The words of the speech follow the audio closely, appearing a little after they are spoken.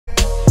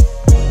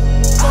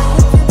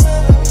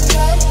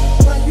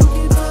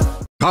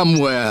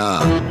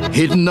Somewhere,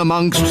 hidden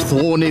amongst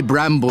thorny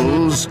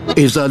brambles,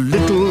 is a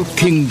little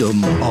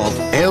kingdom of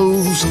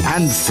elves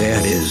and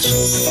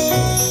fairies.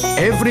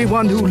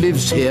 Everyone who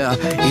lives here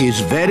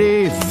is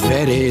very,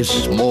 very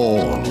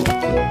small.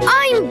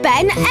 I'm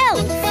Ben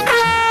Elf.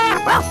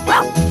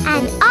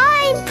 And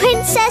I'm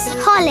Princess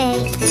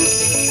Holly.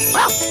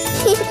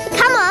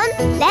 Come on,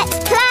 let's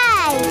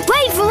play.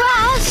 Wait for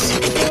us.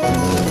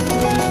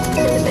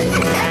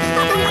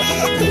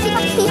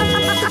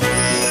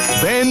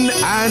 Ben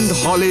and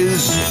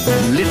Holly's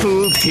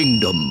Little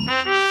Kingdom.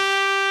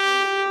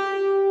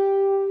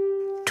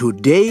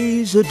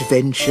 Today's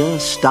adventure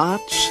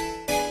starts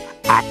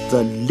at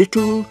the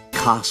little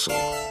castle.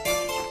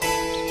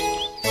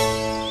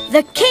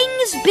 The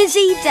King's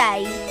busy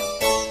day.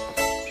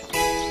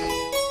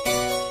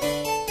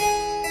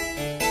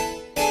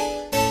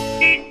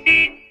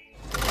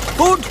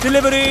 Food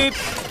delivery.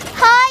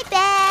 Hi,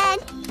 Ben.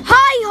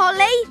 Hi,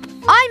 Holly.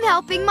 I'm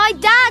helping my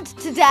dad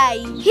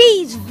today.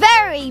 He's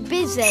very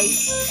busy.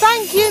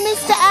 Thank you,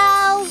 Mr.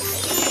 Elf.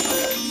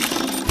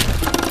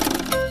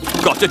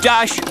 Got a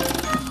dash.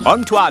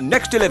 On to our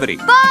next delivery.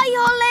 Bye,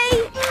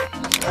 Holly.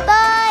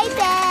 Bye,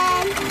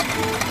 Ben.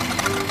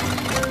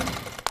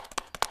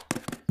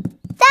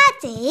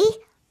 Daddy,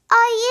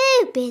 are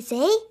you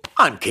busy?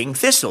 I'm King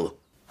Thistle.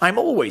 I'm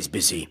always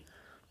busy.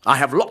 I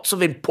have lots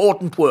of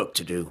important work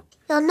to do.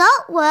 You're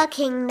not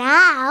working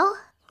now.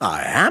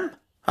 I am.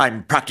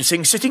 I'm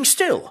practicing sitting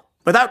still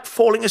without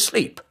falling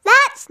asleep.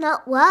 That's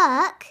not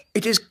work.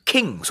 It is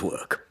King's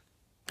work,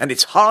 and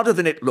it's harder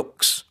than it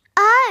looks.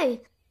 Oh,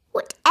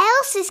 what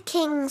else is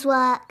King's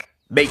work?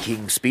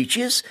 Making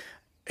speeches,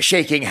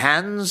 shaking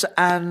hands,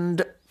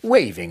 and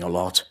waving a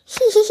lot.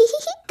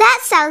 That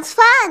sounds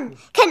fun.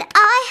 Can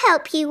I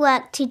help you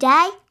work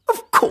today?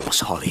 Of course,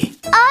 Holly.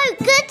 Oh,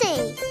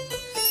 goody.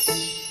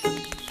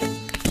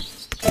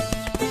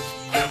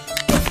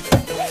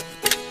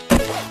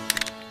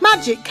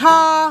 Magic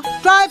car,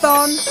 drive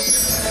on.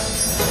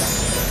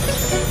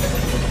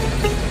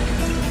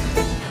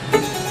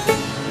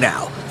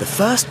 Now, the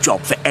first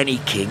job for any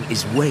king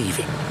is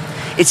waving.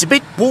 It's a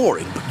bit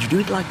boring, but you do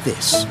it like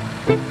this.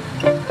 Ooh,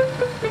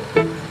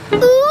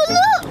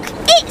 look!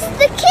 It's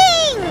the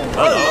king!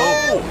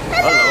 Hello.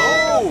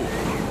 Hello.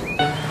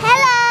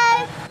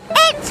 Hello!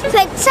 It's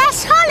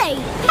Princess Holly!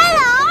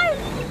 Hello!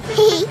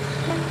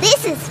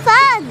 This is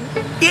fun!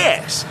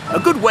 Yes, a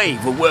good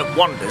wave will work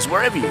wonders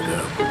wherever you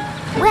go.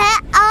 Where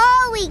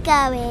are we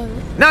going?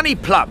 Nanny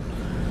Plum,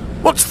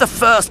 what's the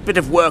first bit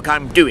of work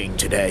I'm doing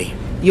today?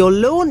 You're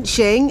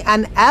launching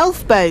an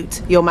elf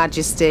boat, Your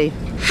Majesty.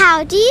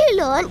 How do you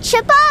launch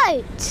a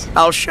boat?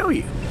 I'll show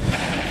you.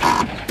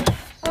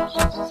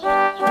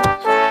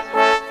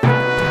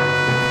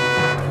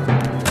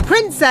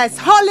 Princess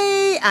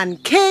Holly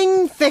and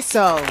King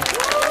Thistle.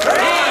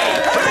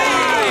 Hooray!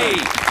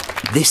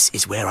 Hooray! This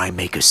is where I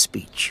make a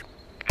speech.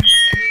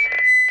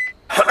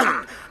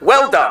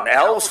 Well done,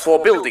 elves,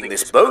 for building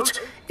this boat.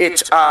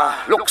 It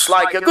looks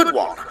like a good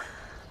one.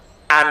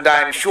 And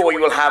I'm sure you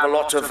will have a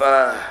lot of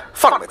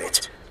fun with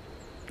it.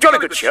 Jolly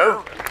good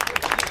show.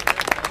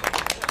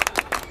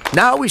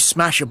 Now we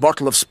smash a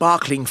bottle of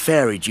sparkling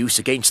fairy juice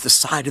against the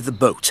side of the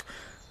boat.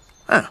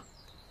 Oh.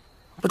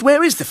 But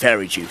where is the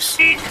fairy juice?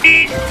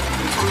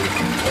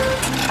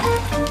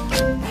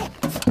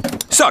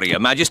 Sorry, Your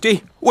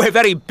Majesty. We're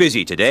very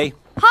busy today.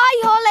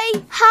 Hi,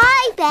 Holly.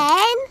 Hi,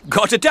 Ben.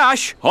 Got a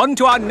dash. On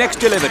to our next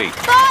delivery.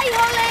 Bye,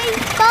 Holly.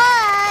 Bye.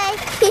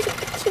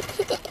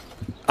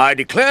 I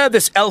declare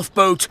this elf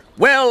boat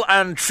well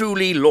and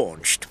truly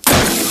launched.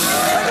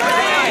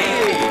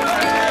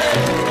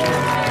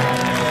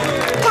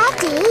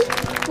 Daddy,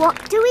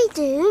 what do we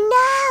do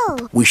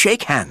now? We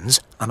shake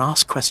hands and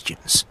ask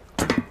questions.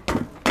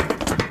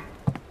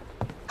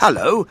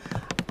 Hello,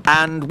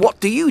 and what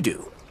do you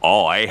do?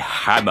 I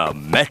hammer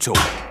metal,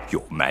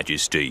 Your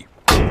Majesty.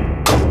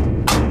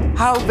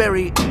 How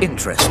very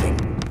interesting.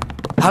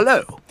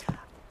 Hello,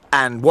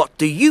 and what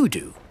do you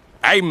do?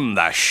 I'm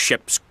the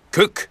ship's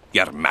cook,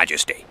 Your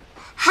Majesty.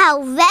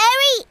 How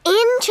very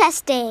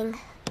interesting.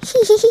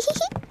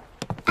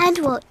 And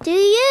what do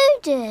you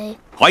do?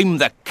 I'm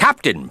the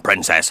captain,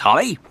 Princess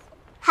Holly.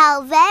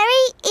 How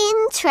very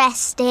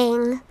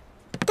interesting.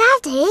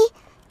 Daddy,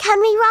 can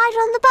we ride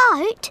on the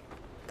boat?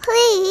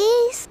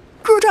 Please?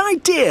 Good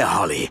idea,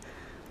 Holly.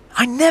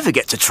 I never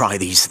get to try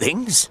these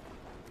things.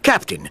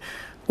 Captain,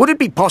 would it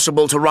be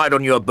possible to ride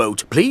on your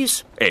boat,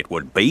 please? It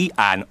would be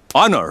an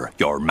honour,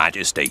 Your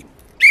Majesty.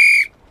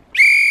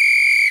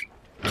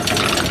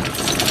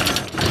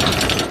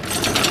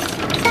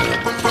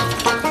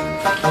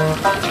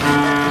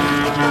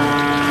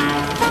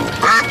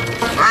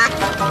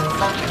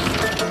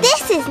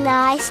 This is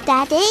nice,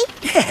 Daddy.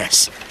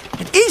 Yes,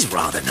 it is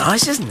rather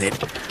nice, isn't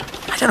it?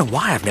 I don't know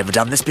why I've never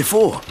done this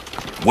before.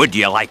 Would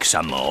you like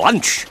some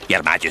lunch,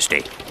 Your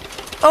Majesty?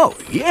 Oh,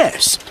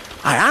 yes.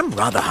 I am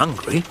rather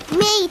hungry.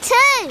 Me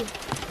too.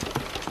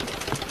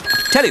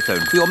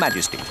 Telephone for Your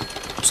Majesty.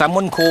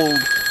 Someone called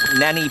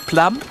Nanny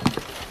Plum?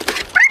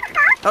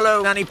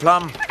 Hello, Nanny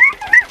Plum.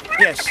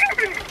 Yes.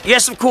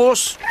 Yes, of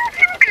course.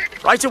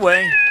 Right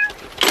away.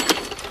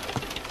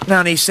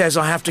 Nanny says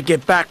I have to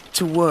get back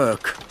to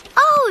work.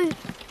 Oh,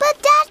 but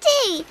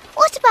Daddy,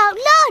 what about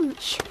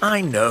lunch?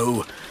 I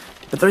know,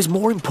 but there is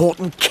more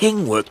important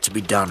king work to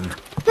be done.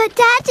 But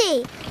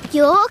Daddy,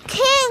 you're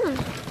king.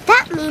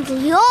 That means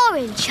you're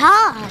in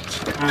charge.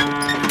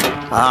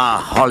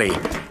 Ah, Holly,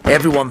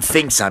 everyone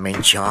thinks I'm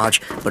in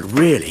charge, but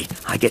really,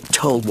 I get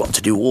told what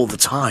to do all the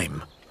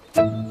time.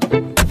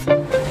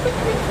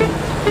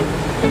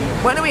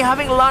 When are we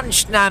having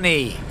lunch,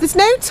 Nanny? There's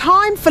no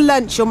time for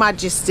lunch, Your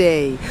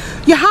Majesty.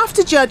 You have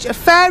to judge a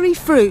fairy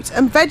fruit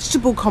and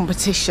vegetable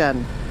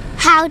competition.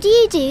 How do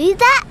you do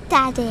that,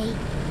 Daddy?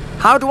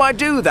 How do I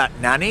do that,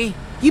 Nanny?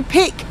 You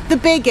pick the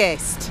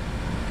biggest.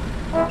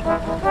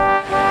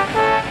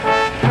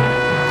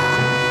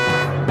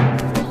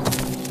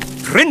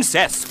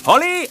 Princess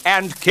Holly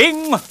and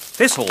King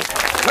Thistle.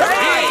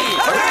 Hooray!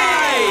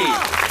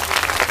 Hooray!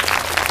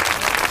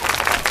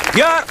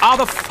 Here are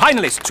the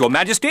finalists, Your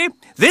Majesty.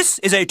 This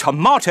is a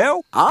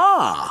tomato.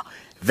 Ah,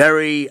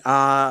 very,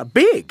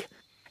 big.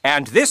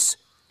 And this,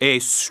 a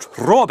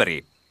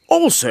strawberry.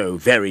 Also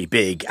very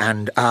big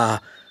and,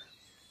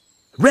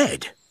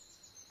 red.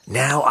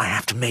 Now I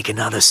have to make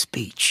another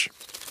speech.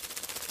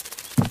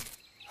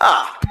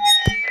 Ah.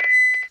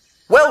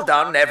 Well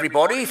done,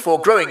 everybody,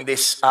 for growing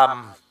this,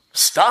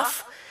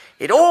 stuff.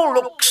 It all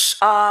looks,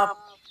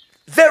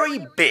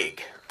 very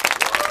big.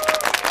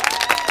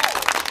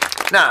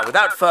 Now,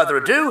 without further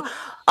ado,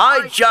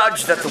 I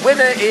judge that the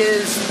winner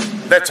is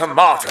the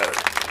tomato.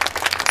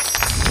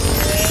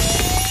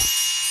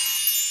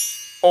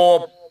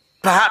 Or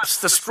perhaps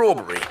the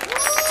strawberry.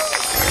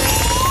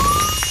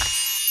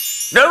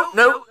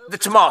 No, the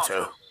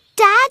tomato.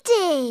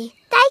 Daddy,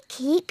 they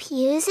keep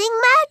using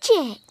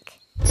magic.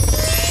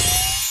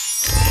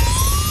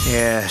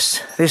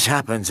 Yes, this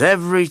happens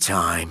every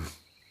time.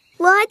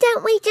 Why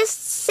don't we just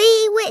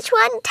see which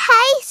one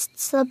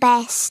tastes the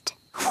best?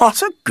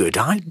 What a good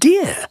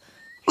idea.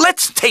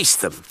 Let's taste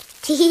them.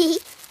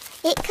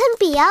 It can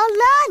be our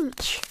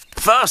lunch.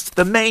 First,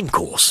 the main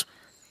course,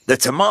 the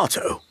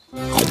tomato.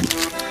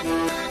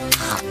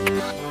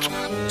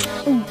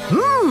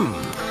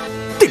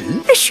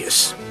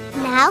 Delicious.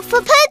 Now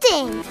for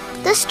pudding,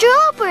 the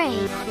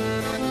strawberry.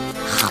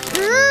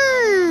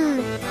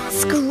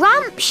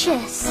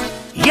 Scrumptious.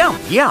 Yum,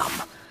 yum.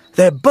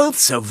 They're both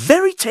so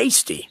very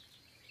tasty.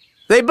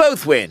 They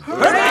both win.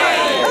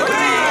 Hooray!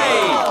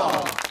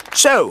 Hooray!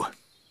 So,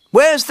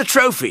 where's the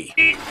trophy?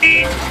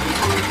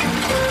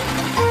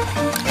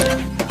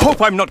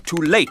 Hope I'm not too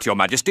late, Your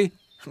Majesty.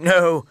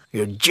 No,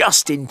 you're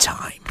just in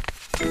time.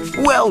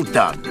 Well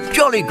done.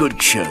 Jolly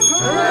good show.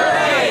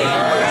 Hooray!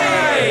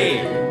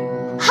 Hooray!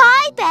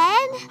 Hi,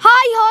 Ben.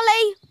 Hi,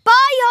 Holly.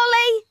 Bye,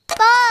 Holly.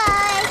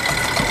 Bye.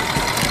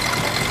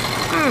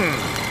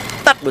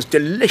 That was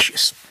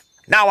delicious.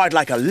 Now I'd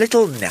like a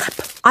little nap.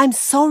 I'm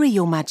sorry,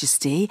 Your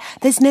Majesty.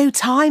 There's no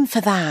time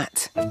for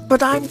that.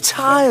 But I'm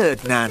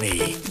tired,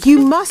 Nanny. You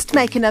must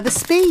make another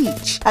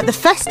speech at the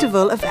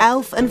Festival of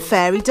Elf and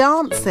Fairy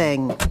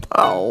Dancing.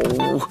 Oh,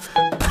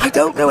 I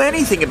don't know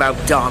anything about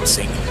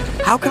dancing.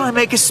 How can I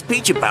make a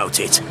speech about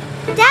it?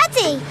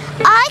 Daddy,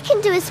 I can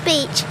do a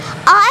speech.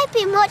 I've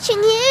been watching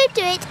you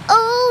do it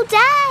all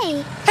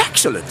day.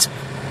 Excellent.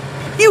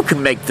 You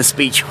can make the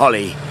speech,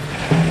 Holly.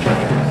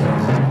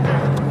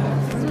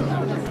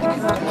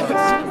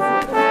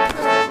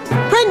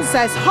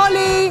 Princess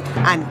Holly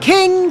and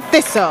King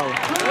Thistle.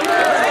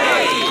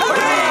 Hooray!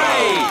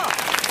 Hooray!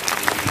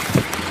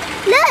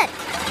 Look,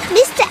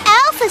 Mr.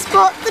 Elf has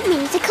brought the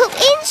musical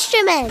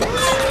instruments.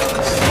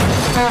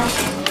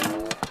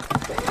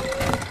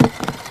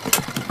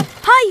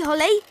 Hi,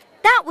 Holly.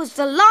 That was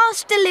the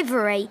last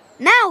delivery.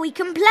 Now we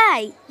can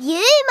play.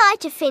 You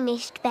might have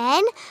finished,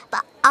 Ben,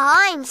 but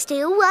I'm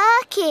still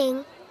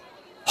working.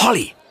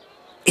 Holly,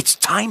 it's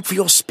time for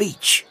your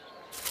speech.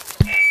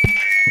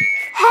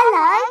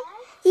 Hello.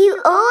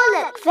 You all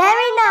look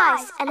very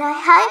nice, and I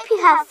hope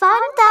you have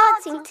fun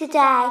dancing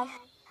today.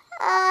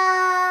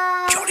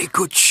 Jolly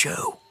good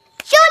show.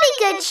 Jolly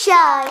good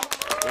show.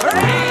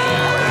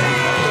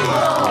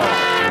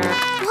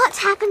 What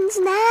happens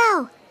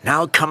now?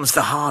 Now comes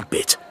the hard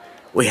bit.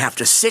 We have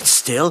to sit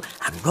still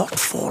and not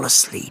fall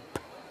asleep.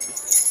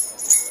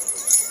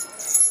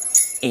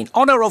 In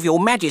honour of Your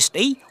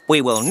Majesty, we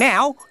will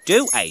now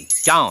do a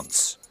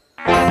dance.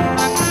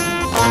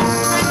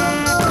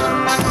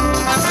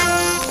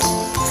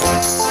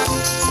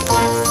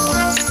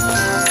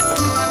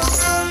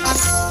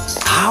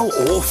 How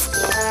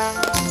awful.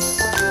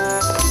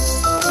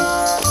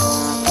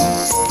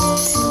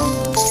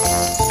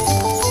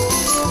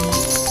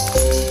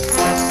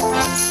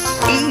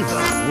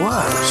 Even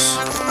worse.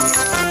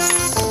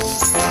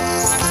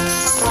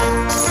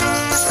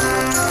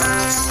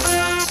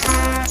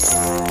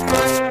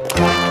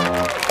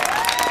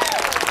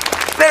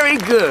 Very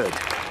good.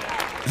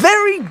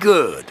 Very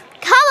good.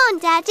 Come on,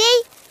 Daddy.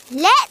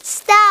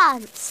 Let's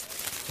dance.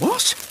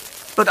 What?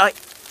 But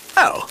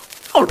Oh,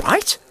 all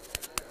right.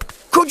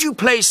 Could you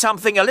play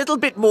something a little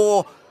bit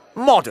more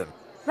modern?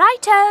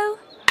 Righto.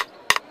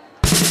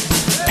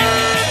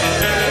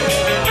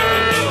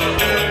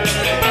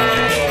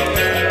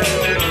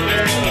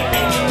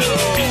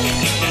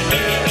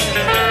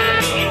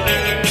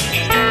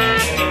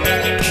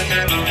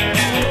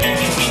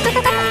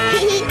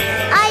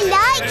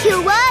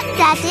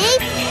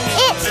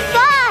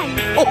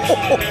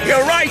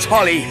 You're right,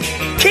 Holly.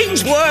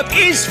 King's work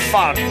is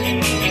fun.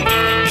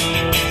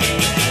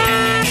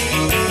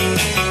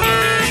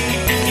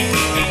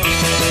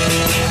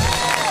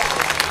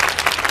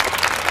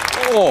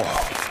 Oh,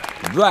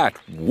 that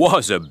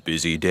was a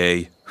busy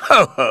day.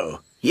 Ho ho.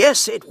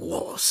 Yes, it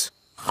was.